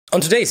On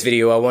today's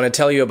video, I want to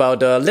tell you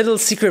about a little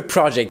secret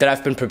project that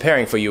I've been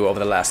preparing for you over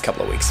the last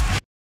couple of weeks.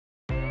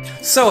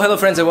 So hello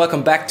friends and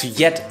welcome back to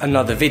yet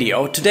another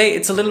video. Today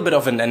it's a little bit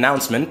of an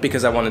announcement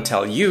because I want to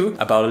tell you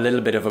about a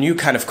little bit of a new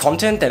kind of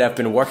content that I've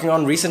been working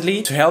on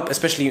recently to help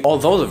especially all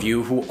those of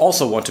you who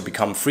also want to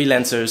become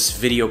freelancers,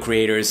 video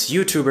creators,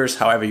 YouTubers,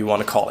 however you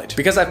want to call it.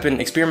 Because I've been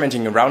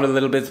experimenting around a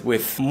little bit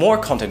with more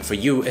content for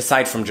you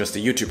aside from just a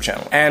YouTube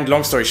channel. And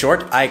long story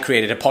short, I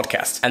created a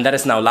podcast and that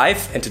is now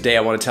live and today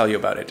I want to tell you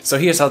about it. So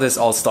here's how this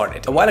all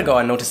started. A while ago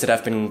I noticed that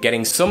I've been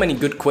getting so many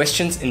good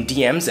questions in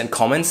DMs and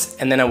comments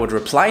and then I would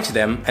reply to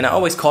them and I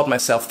always caught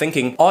myself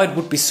thinking, oh, it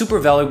would be super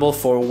valuable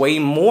for way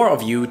more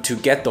of you to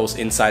get those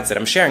insights that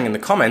I'm sharing in the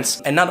comments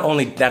and not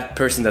only that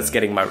person that's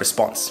getting my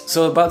response.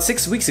 So about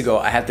 6 weeks ago,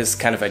 I had this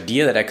kind of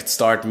idea that I could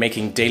start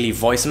making daily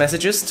voice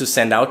messages to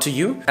send out to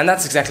you. And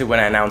that's exactly when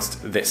I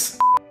announced this.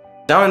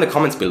 Down in the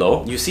comments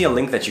below, you see a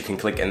link that you can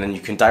click and then you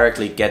can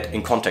directly get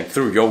in contact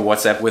through your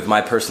WhatsApp with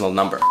my personal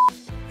number.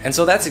 And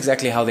so that's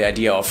exactly how the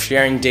idea of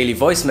sharing daily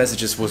voice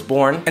messages was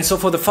born. And so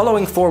for the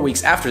following 4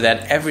 weeks after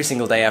that, every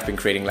single day I've been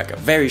creating like a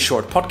very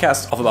short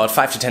podcast of about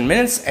 5 to 10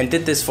 minutes and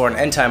did this for an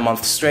entire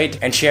month straight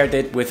and shared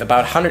it with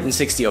about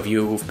 160 of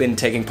you who've been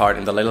taking part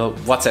in the little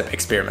WhatsApp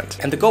experiment.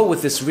 And the goal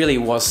with this really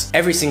was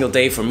every single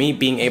day for me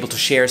being able to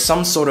share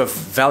some sort of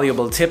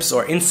valuable tips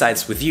or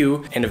insights with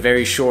you in a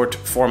very short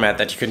format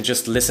that you can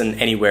just listen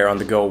anywhere on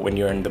the go when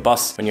you're in the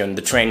bus, when you're in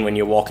the train, when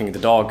you're walking the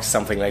dog,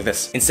 something like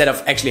this. Instead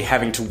of actually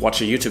having to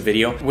watch a YouTube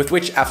video, with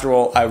which, after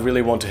all, I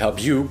really want to help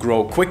you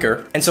grow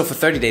quicker. And so for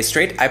 30 days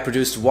straight, I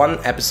produced one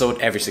episode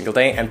every single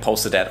day and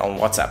posted that on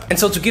WhatsApp. And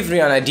so to give you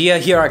an idea,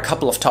 here are a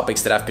couple of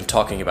topics that I've been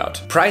talking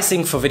about.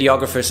 Pricing for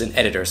videographers and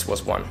editors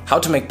was one. How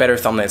to make better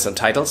thumbnails and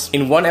titles.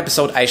 In one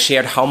episode, I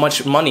shared how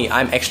much money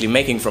I'm actually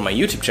making from my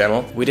YouTube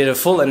channel. We did a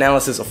full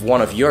analysis of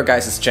one of your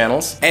guys'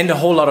 channels and a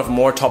whole lot of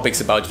more topics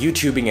about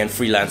YouTubing and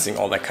freelancing,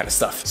 all that kind of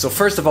stuff. So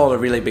first of all, a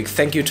really big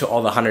thank you to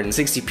all the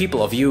 160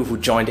 people of you who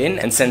joined in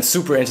and sent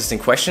super interesting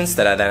questions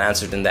that I then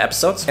answered in the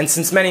episode. And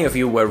since many of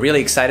you were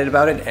really excited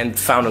about it and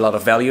found a lot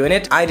of value in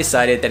it, I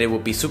decided that it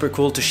would be super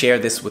cool to share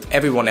this with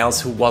everyone else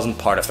who wasn't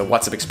part of the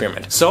WhatsApp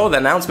experiment. So the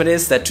announcement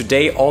is that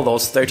today all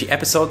those 30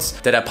 episodes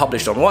that I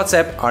published on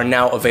WhatsApp are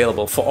now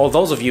available for all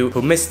those of you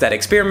who missed that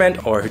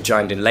experiment or who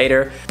joined in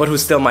later, but who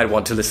still might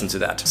want to listen to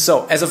that.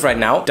 So as of right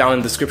now, down in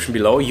the description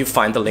below, you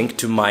find the link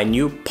to my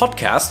new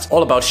podcast,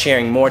 all about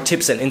sharing more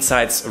tips and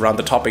insights around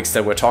the topics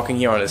that we're talking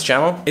here on this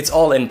channel. It's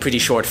all in pretty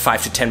short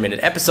 5 to 10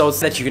 minute episodes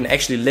that you can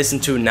actually listen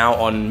to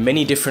now on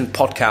many different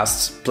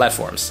podcasts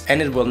platforms.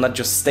 And it will not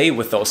just stay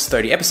with those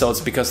 30 episodes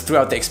because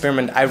throughout the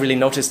experiment I really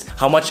noticed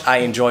how much I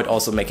enjoyed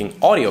also making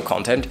audio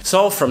content.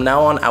 So from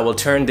now on I will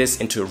turn this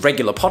into a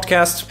regular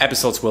podcast.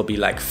 Episodes will be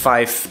like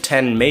 5,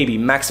 10, maybe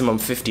maximum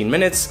 15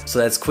 minutes. So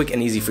that's quick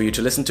and easy for you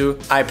to listen to.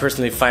 I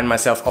personally find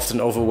myself often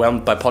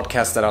overwhelmed by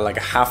podcasts that are like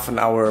a half an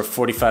hour,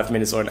 45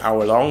 minutes or an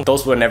hour long.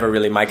 Those were never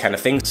really my kind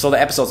of thing. So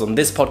the episodes on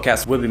this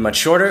podcast will be much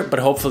shorter, but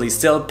hopefully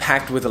still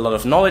packed with a lot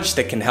of knowledge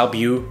that can help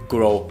you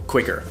grow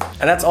quicker.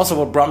 And that's also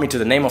what brought me to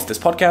the name of this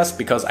podcast,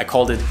 because I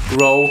called it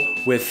Grow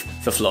with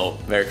the Flow.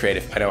 Very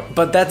creative, I know.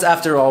 But that's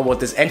after all what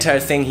this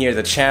entire thing here,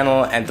 the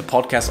channel and the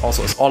podcast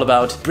also is all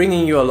about,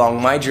 bringing you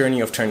along my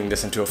journey of turning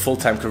this into a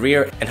full-time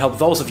career and help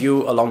those of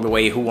you along the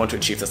way who want to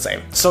achieve the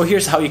same. So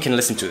here's how you can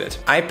listen to it.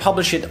 I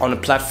publish it on a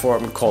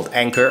platform called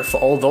Anchor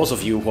for all those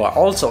of you who are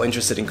also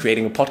interested in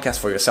creating a podcast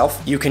for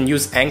yourself. You can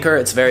use Anchor,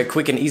 it's very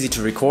quick and easy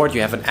to record.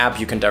 You have an app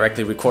you can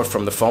directly record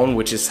from the phone,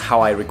 which is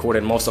how I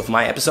recorded most of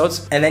my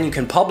episodes. And then you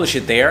can publish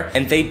it there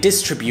and they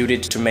distribute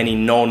it to many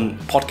known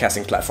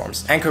podcasting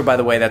platforms. Anchor, by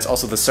the way, that's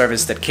also the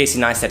service that Casey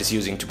Neistat is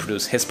using to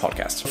produce his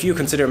podcast. If you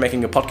consider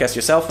making a podcast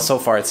yourself, so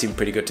far it seemed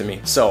pretty good to me.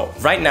 So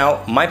right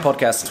now, my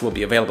podcasts will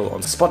be available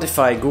on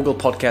Spotify, Google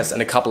Podcasts,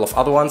 and a couple of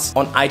other ones.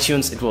 On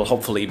iTunes, it will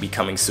hopefully be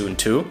coming soon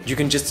too. You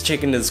can just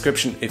check in the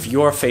description if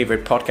your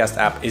favorite podcast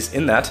app is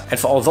in that. And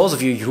for all those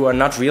of you who are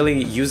not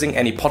really using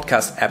any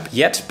podcast app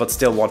yet, but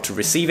still want to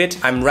receive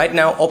it, I'm right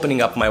now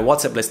opening up my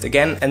WhatsApp list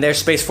again, and there's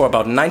space for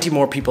about 90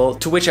 more people,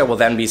 to which I will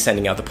then be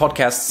sending out the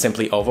podcast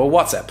simply over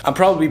WhatsApp. I'll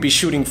probably be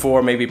shooting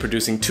for maybe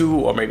producing 2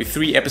 or maybe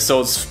 3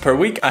 episodes per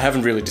week. I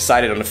haven't really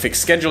decided on a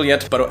fixed schedule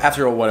yet, but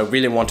after all, what I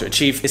really want to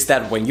achieve is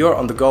that when you're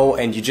on the go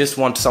and you just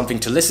want something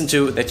to listen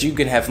to, that you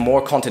can have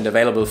more content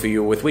available for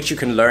you with which you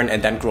can learn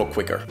and then grow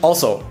quicker.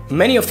 Also,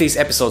 many of these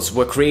episodes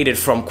were created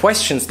from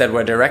questions that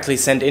were directly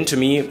sent in to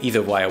me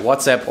either via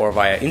WhatsApp or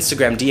via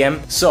Instagram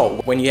DM.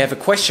 So when you have a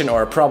question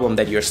or a problem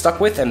that you're stuck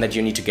with and that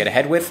you need to get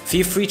ahead with,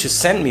 feel free to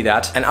send me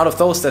that, and out of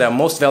those that are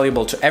most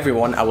valuable to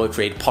everyone, I will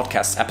create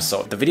podcast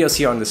episodes. The videos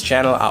here on this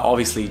channel are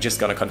obviously just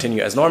gonna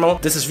continue as normal.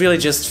 This is really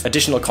just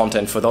additional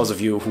content for those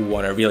of you who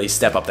want to really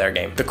step up their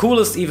game. The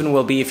coolest even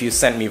will be if you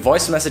send me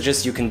voice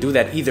messages. You can do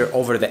that either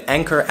over the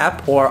Anchor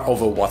app or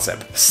over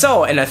WhatsApp.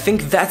 So, and I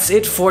think that's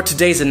it for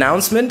today's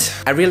announcement.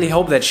 I really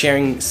hope that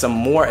sharing some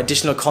more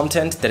additional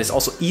content that is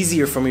also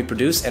easier for me to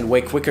produce and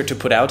way quicker to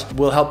put out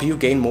will help you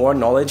gain more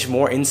knowledge,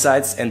 more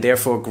insights, and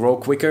therefore grow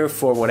quicker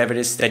for whatever it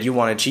is that you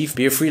want to achieve.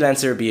 Be a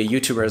freelancer, be a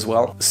YouTuber as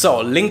well.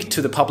 So, link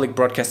to the public public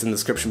broadcast in the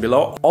description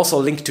below. Also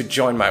a link to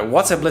join my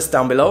WhatsApp list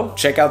down below.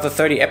 Check out the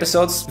 30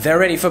 episodes. They're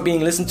ready for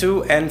being listened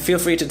to, and feel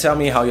free to tell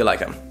me how you like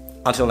them.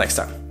 Until next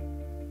time.